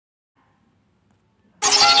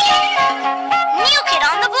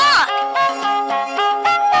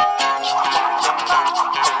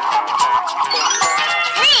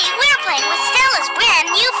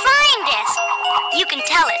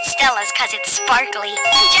sparkly.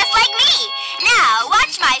 Just like me. Now,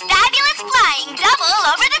 watch my fabulous flying double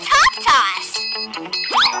over the top toss.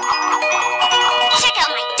 Check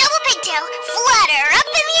out my double pigtail flutter up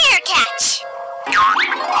in the air catch.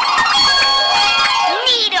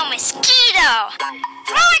 Neato mosquito.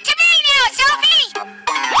 Throw it to me now, Sophie.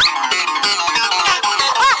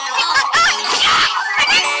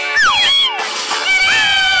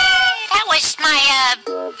 That was my,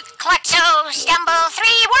 Klutzo Stumble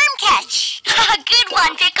 3 worm catch. Good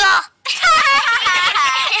one, Pickle.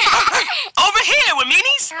 Over here,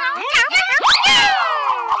 Waminis.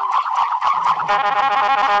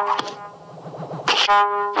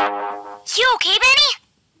 You okay, Benny?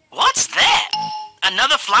 What's that?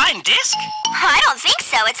 Another flying disc? I don't think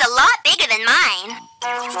so. It's a lot bigger than mine.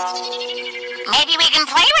 Maybe we can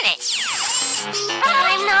play with it.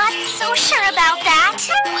 I'm not so sure about that.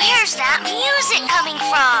 Where's that music coming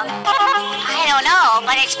from? I don't know,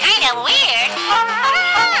 but it's kind of weird.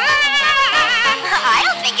 I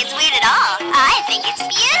don't think it's weird at all. I think it's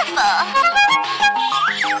beautiful.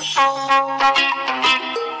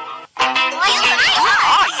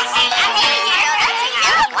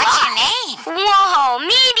 What's your name? Whoa,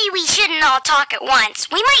 maybe we shouldn't all talk at once.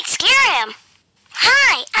 We might scare him.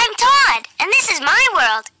 Hi, I'm Todd, and this is my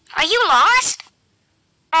world. Are you lost?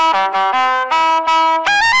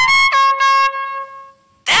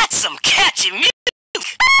 That's some catchy music.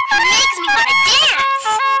 Makes me want to dance.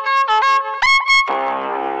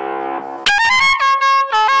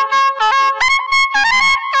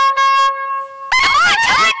 Come on,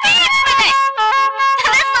 Todd, dance with us.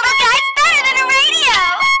 This little guy's better than a radio.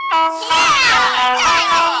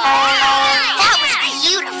 That was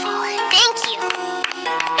beautiful. Thank you.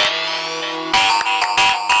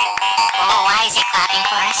 Oh, why is he clapping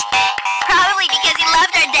for us? Probably because he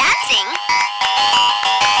loved our dancing.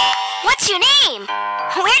 What's your name?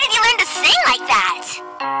 Where did you learn to sing like that?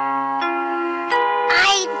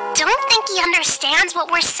 I don't think he understands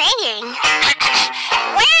what we're saying.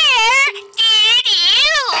 Where did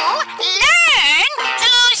you learn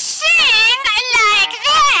to sing like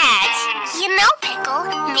that? You know, Pickle,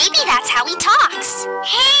 maybe that's how he talks.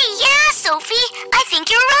 Hey, yeah, Sophie, I think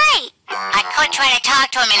you're right. I could try to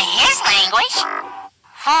talk to him in his language.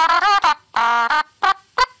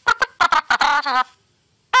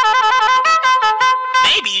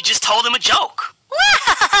 Maybe you just told him a joke.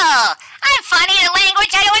 Whoa! I'm funny in a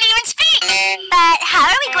language I don't even speak. But how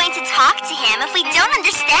are we going to talk to him if we don't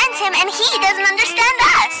understand him and he doesn't understand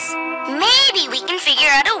us? Maybe we can figure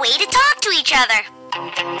out a way to talk to each other.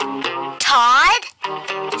 Todd,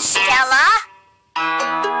 Stella,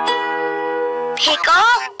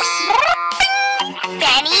 Pickle,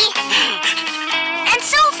 Benny, and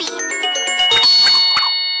Sophie.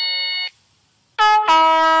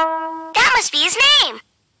 That must be his name.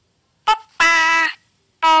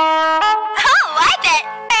 Oh, I bet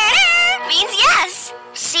means yes.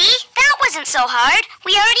 See? That wasn't so hard.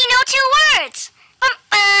 We already know 2 words.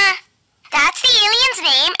 That's the alien's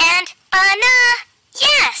name and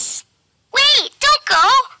yes. Wait, don't go.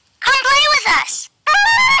 Come play with us.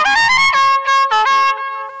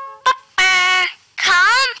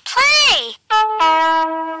 Come play.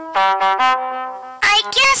 I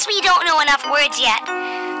guess we don't know enough words yet.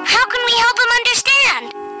 How can we help him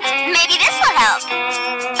understand? Maybe this will help.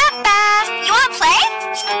 You want to play?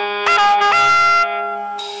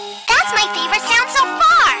 That's my favorite sound so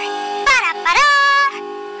far.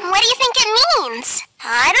 Ba-da-ba-da. What do you think it means?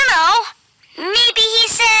 I don't know. Maybe he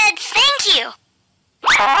said thank you.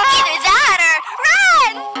 Either that or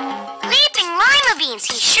run! Leaping lima beans,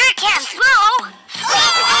 he sure can throw.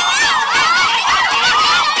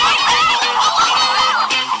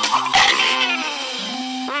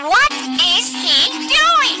 What is he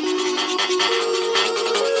doing?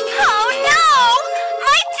 Oh no!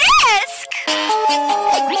 My disc!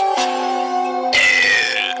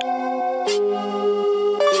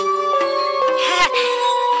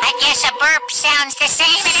 I guess a burp sounds the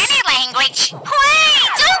same in any language. Wait!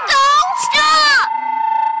 Don't go! Stop!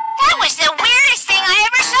 That was the weirdest thing I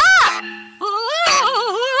ever saw!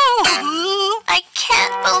 I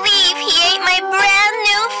can't believe he ate my brand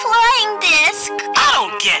new flying disc. I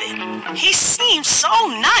don't get it. He seems so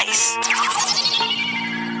nice.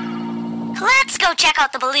 Let's go check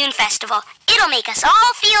out the balloon festival. It'll make us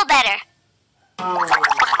all feel better.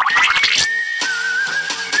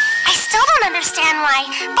 I still don't understand why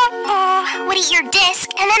Boo-Boo would eat your disc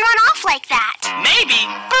and then run off like that. Maybe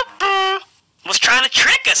Boo-Boo was trying to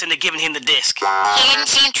trick us into giving him the disc. He didn't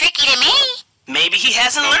seem tricky to me. Maybe he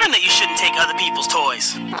hasn't learned that you shouldn't take other people's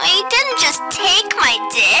toys. He didn't just take my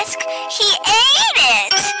disc, he ate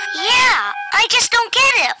it! Yeah, I just don't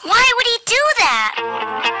get it. Why would he do that?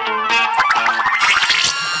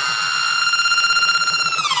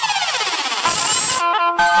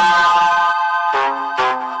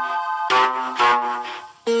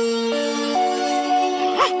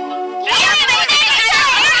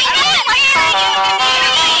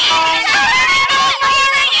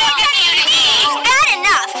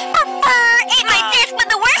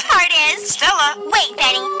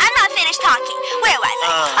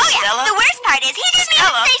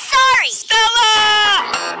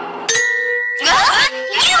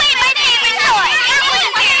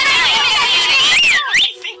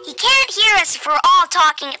 For all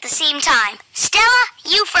talking at the same time. Stella,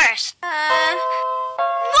 you first. Why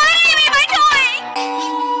did you eat my toy?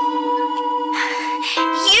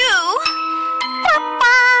 You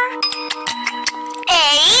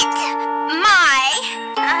ate my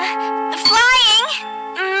flying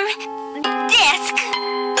disc.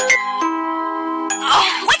 Oh,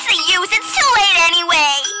 what's the use? It's too late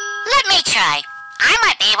anyway. Let me try. I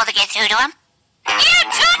might be able to get through to him. You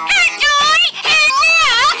took her toy, and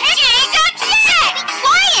now she's upset!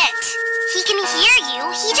 Quiet! He can hear you.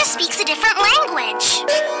 He just speaks a different language.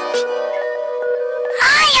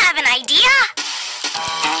 I have an idea.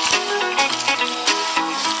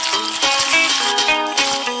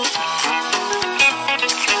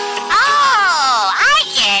 Oh, I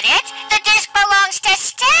get it. The disc belongs to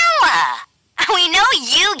Stella. We know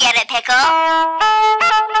you get it, Pickle.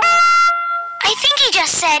 I think he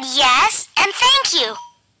just said yes and thank you.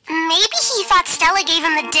 Maybe he thought Stella gave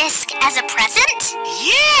him the disc as a present?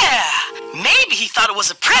 Yeah! Maybe he thought it was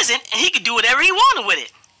a present and he could do whatever he wanted with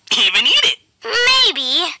it. Even eat it.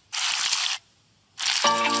 Maybe.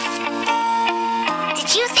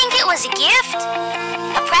 Did you think it was a gift?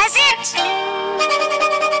 A present?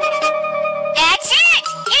 That's it!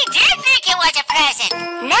 He did think it was a present.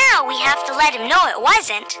 Now we have to let him know it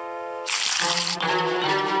wasn't.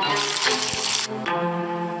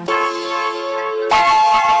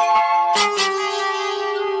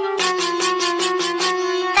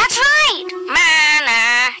 That's right!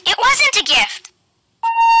 Nah, it wasn't a gift.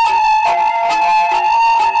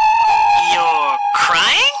 You're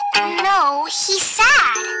crying? No, he's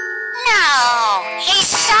sad. No, he's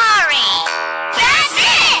sorry. That's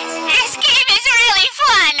it! This game is really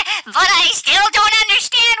fun, but I still don't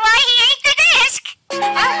understand why he ate the disc.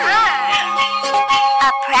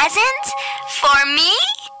 A present? For me?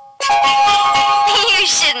 You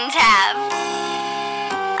shouldn't have.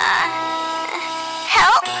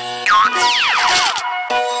 Help?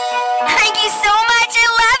 Thank you so much. I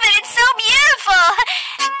love it. It's so beautiful.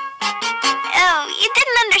 Oh, you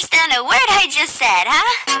didn't understand a word I just said,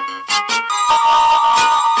 huh?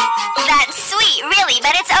 That's sweet, really,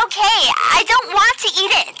 but it's okay. I don't want to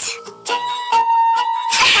eat it.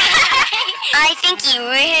 I think he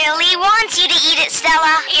really wants you to eat it,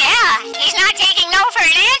 Stella. Yeah, he's not taking no for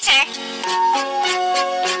an answer.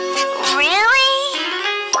 Really?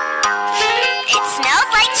 It smells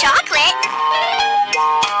like chocolate.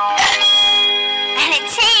 And it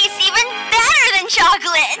tastes even better than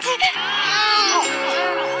chocolate.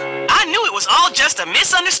 I knew it was all just a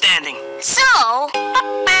misunderstanding. So,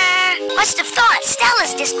 must have thought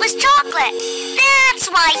Stella's disc was chocolate. That's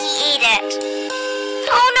why he ate it.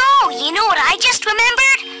 Oh no, you know what I just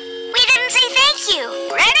remembered? We didn't say thank you.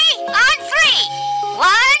 Ready? On 3.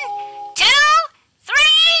 1, 2, 3.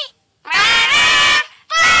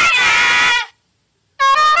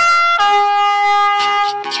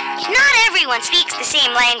 Not everyone speaks the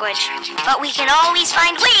same language, but we can always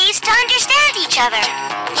find ways to understand each other.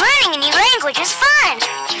 Learning a new language is fun.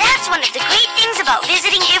 That's one of the great things about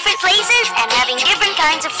visiting different places and having different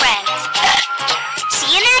kinds of friends.